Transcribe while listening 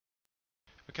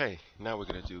Okay, now we're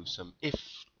going to do some if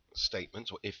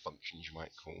statements, or if functions you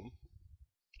might call them.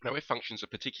 Now, if functions are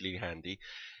particularly handy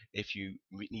if you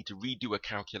need to redo a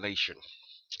calculation.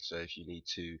 So if you need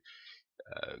to,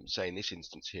 say in this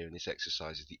instance here, in this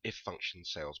exercise, is the if function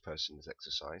salesperson's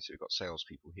exercise. So we've got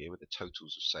salespeople here with the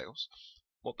totals of sales.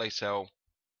 What they sell,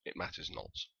 it matters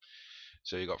not.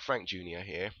 So you've got Frank Jr.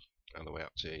 here, all the way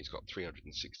up to, he's got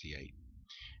 368.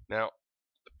 Now,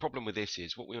 the problem with this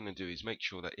is, what we want to do is make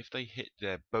sure that if they hit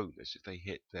their bonus, if they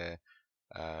hit their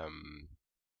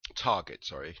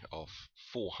target, of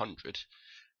 400,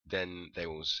 then they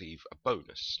will receive a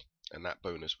bonus, and that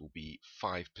bonus will be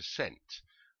 5%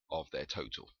 of their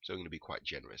total. So we're going to be quite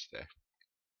generous there.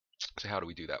 So how do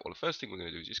we do that? Well, the first thing we're going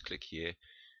to do is just click here,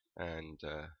 and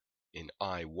in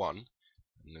I1,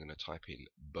 I'm going to type in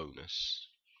bonus,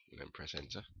 and then press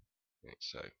enter.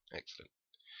 So excellent.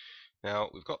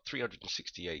 Now we've got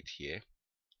 368 here.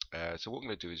 So what we're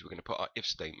going to do is we're going to put our if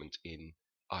statement in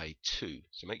I2.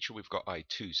 So make sure we've got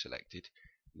I2 selected,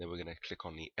 and then we're going to click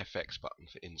on the FX button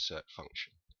for insert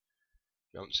function.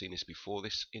 If you haven't seen this before,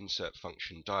 this insert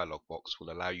function dialog box will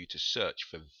allow you to search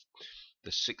for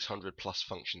the 600 plus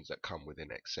functions that come within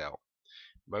Excel.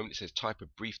 The moment it says type a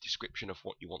brief description of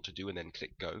what you want to do and then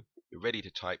click go, you're ready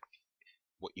to type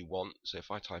what you want. So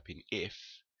if I type in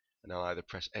if, and I'll either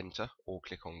press enter or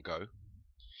click on go,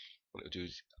 what it'll do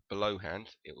is below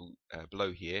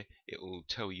here, it will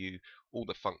tell you all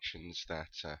the functions that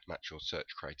match your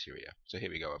search criteria. So here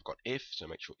we go, I've got if, so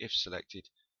make sure if selected,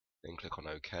 then click on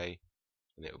OK,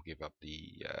 and it will give up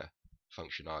the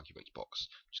function arguments box.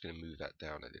 I'm just going to move that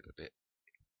down a little bit.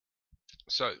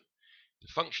 So the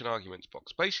function arguments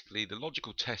box, basically the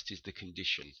logical test is the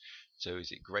condition. So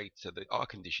is it great? So our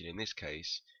condition in this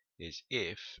case is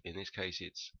if, in this case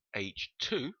it's H2,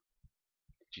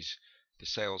 which is the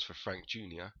sales for Frank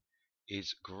Jr.,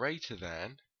 is greater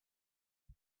than,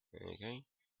 okay,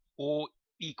 or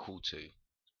equal to.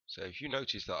 So if you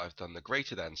notice that I've done the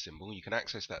greater than symbol, you can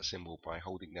access that symbol by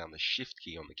holding down the shift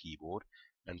key on the keyboard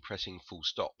and pressing full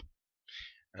stop.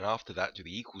 And after that, do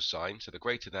the equal sign. So the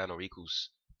greater than or equals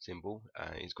symbol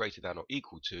is greater than or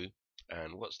equal to,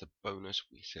 and what's the bonus?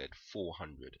 We said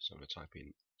 400. So I'm going to type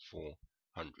in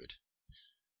 400.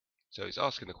 So it's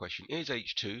asking the question, is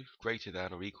H2 greater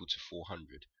than or equal to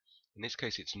 400? In this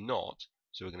case it's not,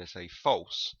 so we're going to say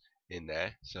false in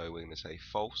there. So we're going to say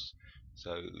false.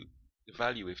 So the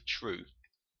value if true,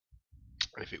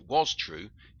 if it was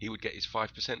true, he would get his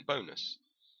 5% bonus.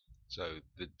 So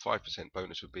the 5%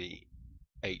 bonus would be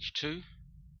H2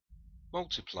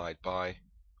 multiplied by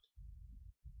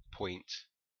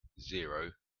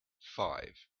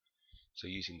 0.05. So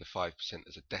using the 5%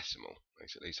 as a decimal,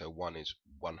 basically. So 1 is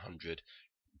 100,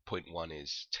 0.1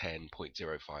 is 10,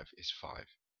 0.05 is 5.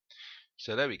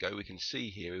 So there we go. We can see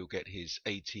here he'll get his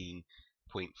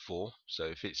 18.4. So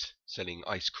if it's selling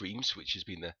ice creams, which has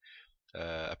been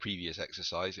a previous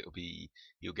exercise,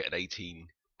 you'll get an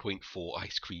 18.4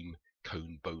 ice cream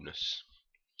cone bonus.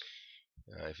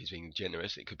 If he's being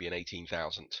generous, it could be an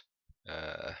 18,000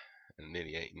 and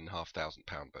nearly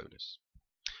 £8,500 bonus.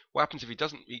 What happens if he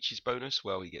doesn't reach his bonus?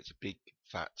 Well, he gets a big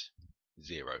fat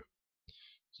 0.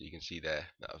 So you can see there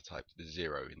that I've typed the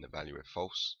 0 in the value of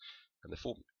false, and the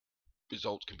full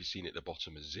result can be seen at the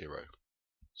bottom as 0.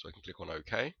 So I can click on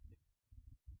OK,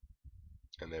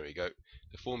 and there we go.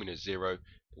 The formula is 0.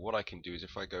 But what I can do is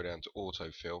if I go down to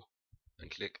autofill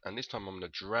and click, and this time I'm going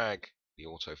to drag the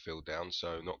autofill down,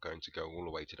 so I'm not going to go all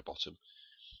the way to the bottom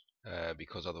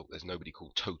because there's nobody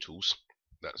called totals.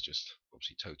 That's just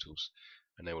obviously totals,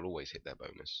 and they will always hit their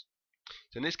bonus.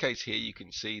 So in this case here, you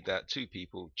can see that two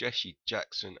people, Jesse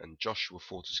Jackson and Joshua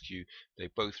Fortescue, they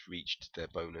both reached their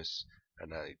bonus,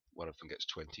 and one of them gets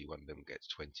 20, one of them gets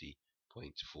 20.43.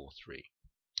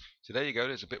 So there you go.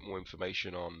 There's a bit more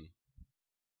information on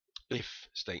if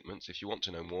statements. If you want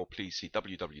to know more, please see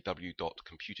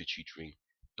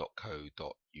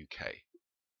www.computertutoring.co.uk.